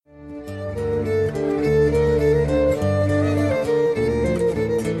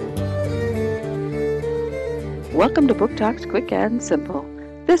Welcome to Book Talks Quick and Simple.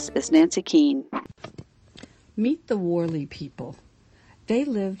 This is Nancy Keene. Meet the WARLI people. They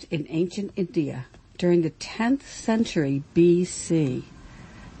lived in ancient India during the 10th century BC.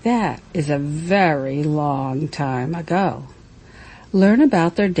 That is a very long time ago. Learn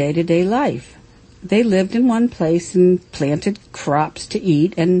about their day-to-day life. They lived in one place and planted crops to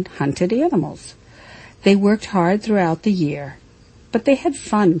eat and hunted animals. They worked hard throughout the year, but they had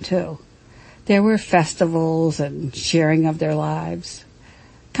fun too. There were festivals and sharing of their lives.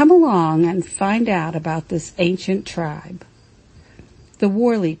 Come along and find out about this ancient tribe. The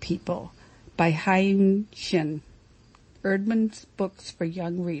WARLI People by Hye-eun Shin. Erdman's Books for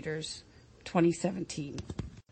Young Readers, 2017.